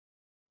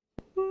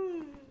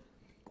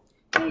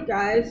Hey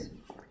guys,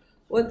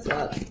 what's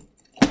up?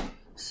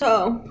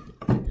 So,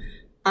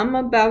 I'm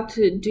about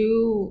to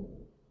do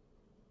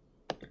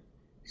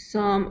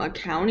some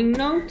accounting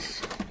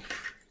notes,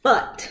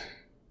 and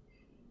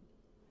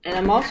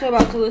I'm also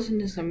about to listen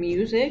to some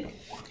music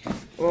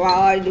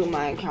while I do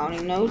my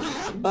accounting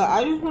notes, but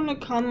I just want to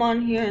come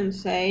on here and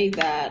say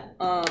that,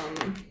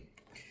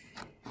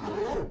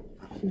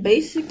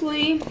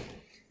 basically,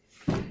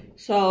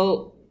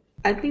 so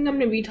I think I'm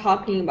going to be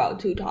talking about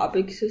two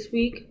topics this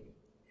week.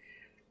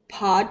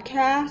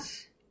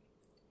 Podcasts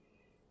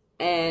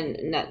and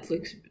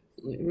Netflix,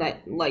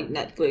 like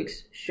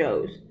Netflix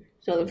shows.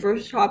 So the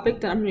first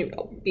topic that I'm going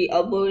to be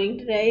uploading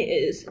today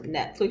is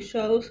Netflix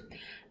shows.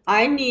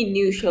 I need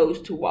new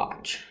shows to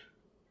watch.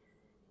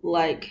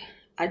 Like,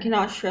 I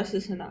cannot stress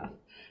this enough.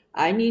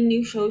 I need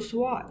new shows to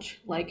watch.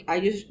 Like,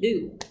 I just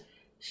do.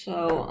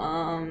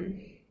 So,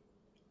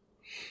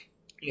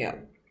 yeah.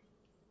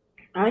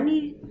 I'm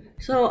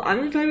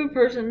the type of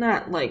person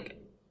that, like,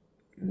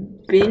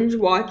 binge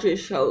watches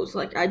shows.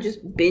 Like, I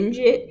just binge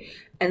it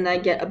and I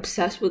get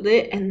obsessed with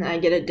it and then I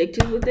get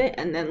addicted with it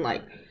and then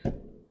I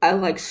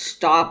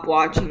stop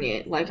watching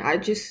it. Like, I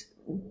just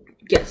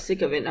get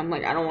sick of it and I'm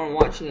like, I don't want to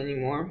watch it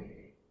anymore.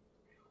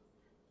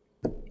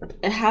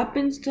 It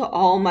happens to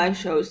all my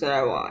shows that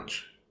I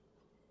watch.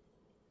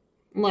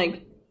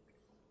 Like,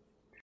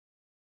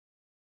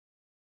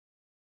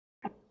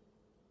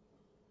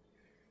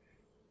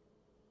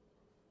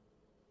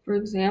 for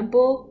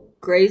example,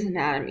 Grey's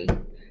Anatomy.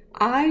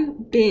 I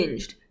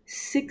binged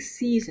 6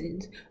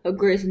 seasons of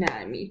Grey's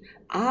Anatomy.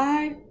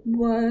 I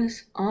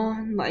was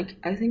on,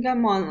 I think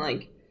I'm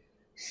on,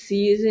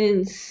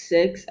 season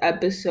 6,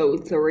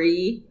 episode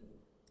 3,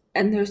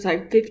 and there's,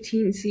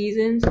 15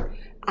 seasons.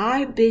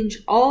 I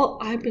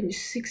binged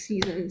 6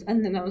 seasons,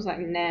 and then I was like,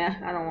 nah,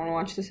 I don't want to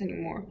watch this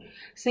anymore.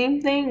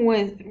 Same thing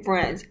with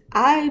Friends.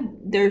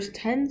 There's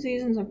 10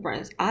 seasons of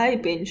Friends. I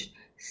binged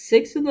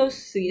 6 of those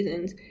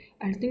seasons.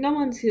 I think I'm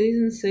on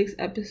season 6,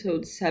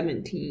 episode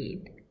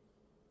 17.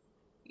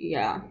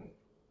 Yeah.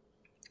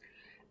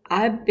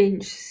 I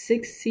binged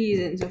 6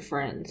 seasons of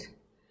Friends.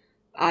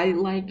 I,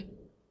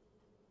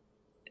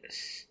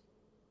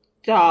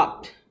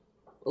 stopped,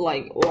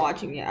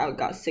 watching it. I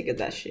got sick of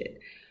that shit.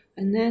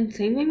 And then,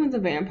 same thing with the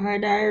Vampire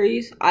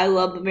Diaries. I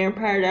love the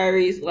Vampire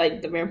Diaries.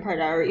 The Vampire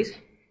Diaries.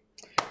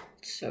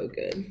 It's so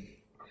good.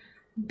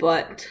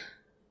 But,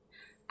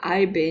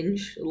 I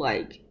binged,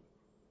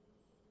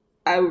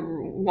 I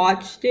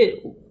watched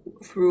it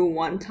through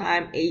one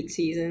time, 8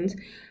 seasons.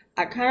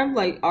 I kind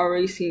of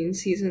already seen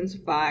seasons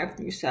 5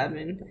 through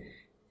 7,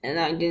 and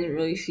I didn't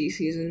really see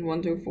seasons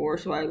 1 through 4,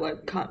 so I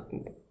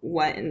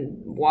went and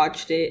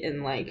watched it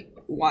and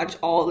watched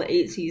all the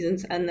 8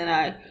 seasons, and then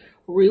I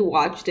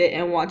rewatched it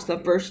and watched the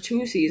first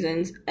 2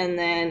 seasons, and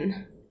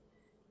then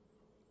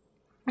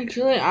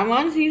actually I'm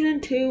on season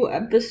 2,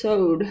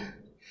 episode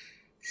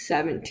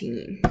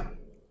 17,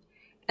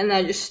 and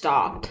I just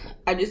stopped.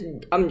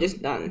 I'm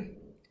just done.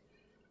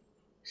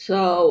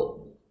 So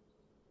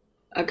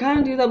I kind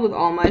of do that with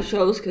all my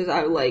shows because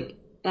I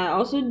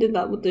also did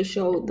that with the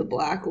show The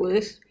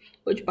Blacklist,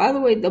 which, by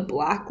the way, The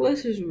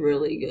Blacklist is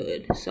really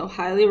good. So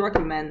highly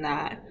recommend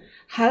that.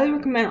 Highly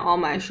recommend all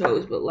my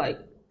shows, but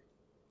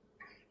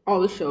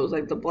all the shows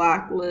The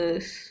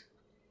Blacklist,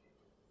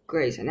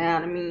 Grey's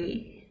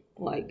Anatomy,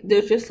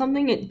 there's just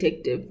something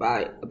addictive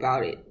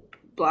about it.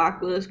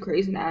 Blacklist,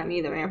 Grey's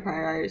Anatomy, The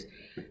Vampire Diaries,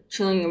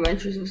 Chilling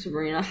Adventures of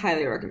Sabrina,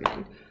 highly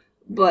recommend.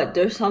 But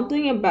there's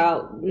something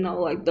about,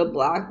 The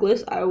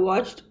Blacklist. I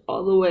watched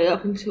all the way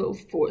up until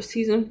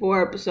season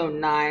 4, episode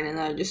 9, and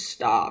I just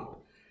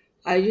stopped.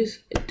 I just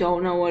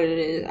don't know what it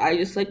is. I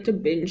just like to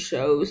binge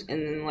shows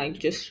and then,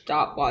 just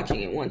stop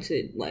watching it once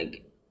it,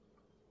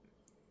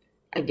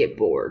 I get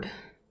bored.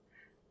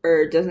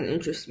 Or it doesn't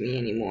interest me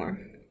anymore.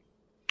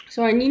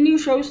 So I need new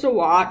shows to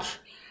watch.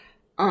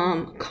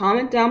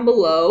 Comment down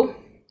below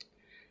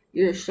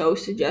your show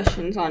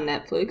suggestions on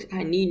Netflix.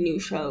 I need new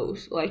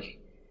shows.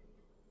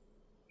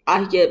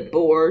 I get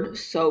bored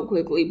so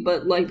quickly,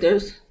 but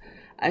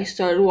I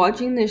started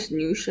watching this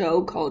new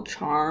show called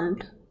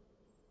Charmed,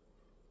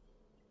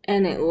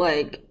 and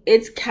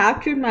it's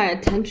captured my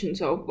attention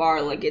so far.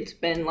 It's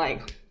been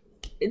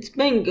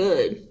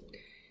good,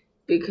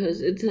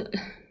 because it's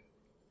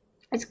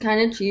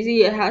kind of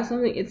cheesy. It has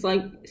something, it's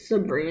like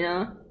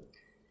Sabrina,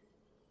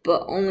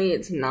 but only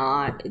it's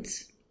not.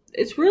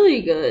 It's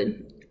really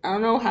good. I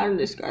don't know how to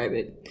describe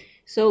it.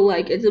 So,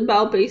 it's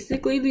about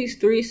basically these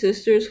 3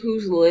 sisters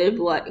who've lived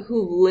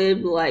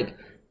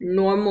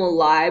normal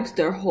lives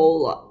their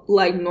whole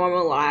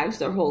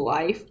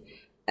life.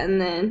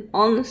 And then,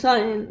 all of a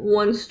sudden,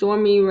 one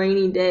stormy,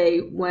 rainy day,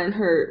 when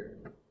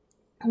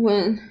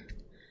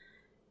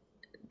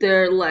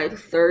their,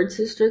 third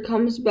sister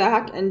comes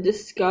back and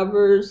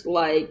discovers,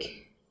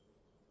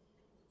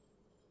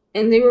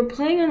 and they were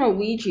playing on a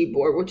Ouija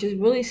board, which is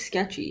really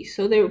sketchy.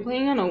 So they were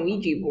playing on a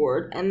Ouija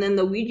board, and then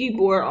the Ouija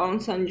board all of a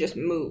sudden just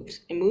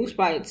moves. It moves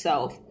by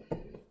itself,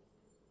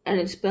 and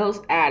it spells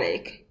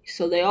attic.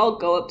 So they all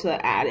go up to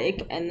the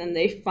attic, and then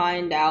they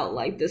find out,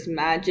 this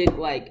magic,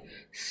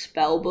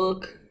 spell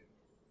book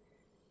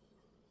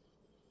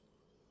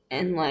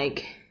and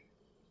like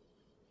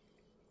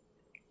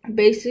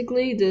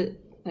basically the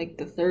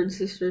third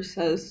sister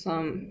says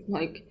some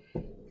like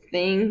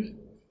thing,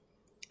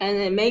 and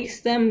it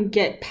makes them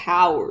get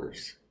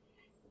powers,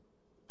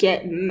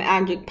 get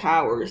magic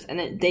powers,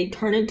 and they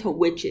turn into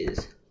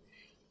witches,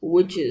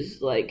 which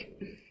is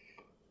like,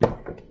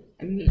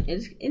 I mean,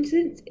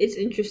 it's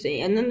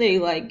interesting. And then they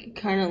like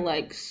kind of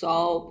like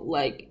solve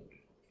like,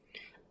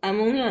 I'm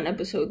only on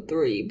episode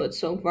 3, but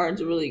so far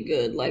it's really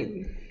good. Like,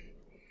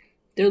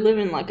 they're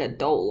living like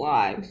adult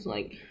lives,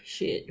 like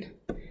shit.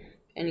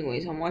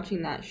 Anyways, I'm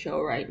watching that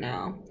show right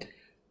now.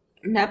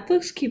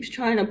 Netflix keeps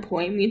trying to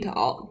point me to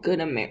all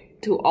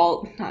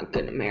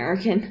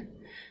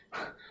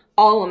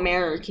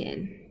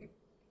American.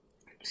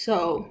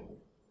 So,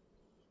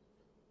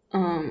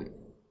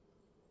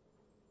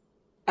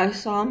 I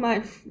saw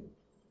one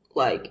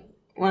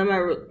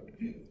of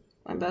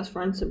my best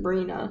friend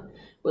Sabrina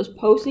was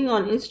posting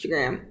on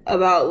Instagram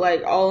about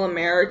like All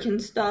American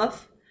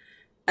stuff,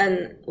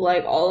 and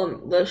like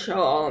the show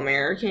All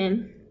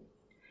American,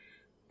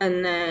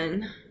 and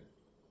then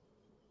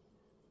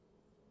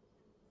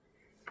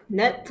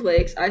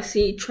Netflix, I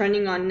see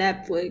trending on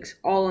Netflix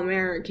All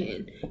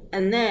American,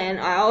 and then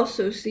I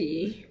also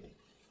see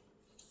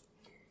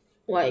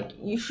like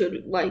you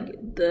should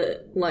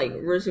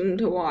resume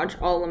to watch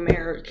All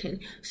American.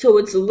 So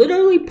it's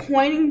literally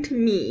pointing to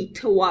me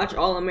to watch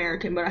All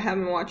American, but I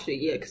haven't watched it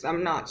yet because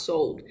I'm not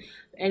sold.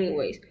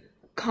 Anyways,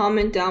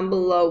 comment down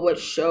below what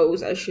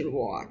shows I should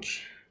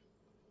watch.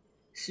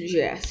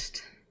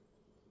 Suggest.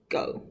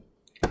 Go.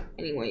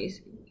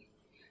 Anyways,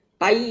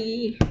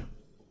 bye.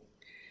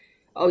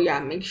 Oh yeah,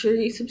 make sure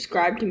you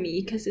subscribe to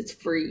me because it's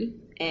free.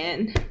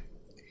 And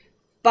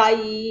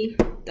bye.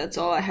 That's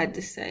all I had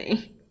to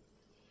say.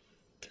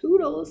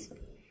 Toodles.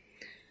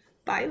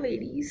 Bye,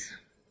 ladies.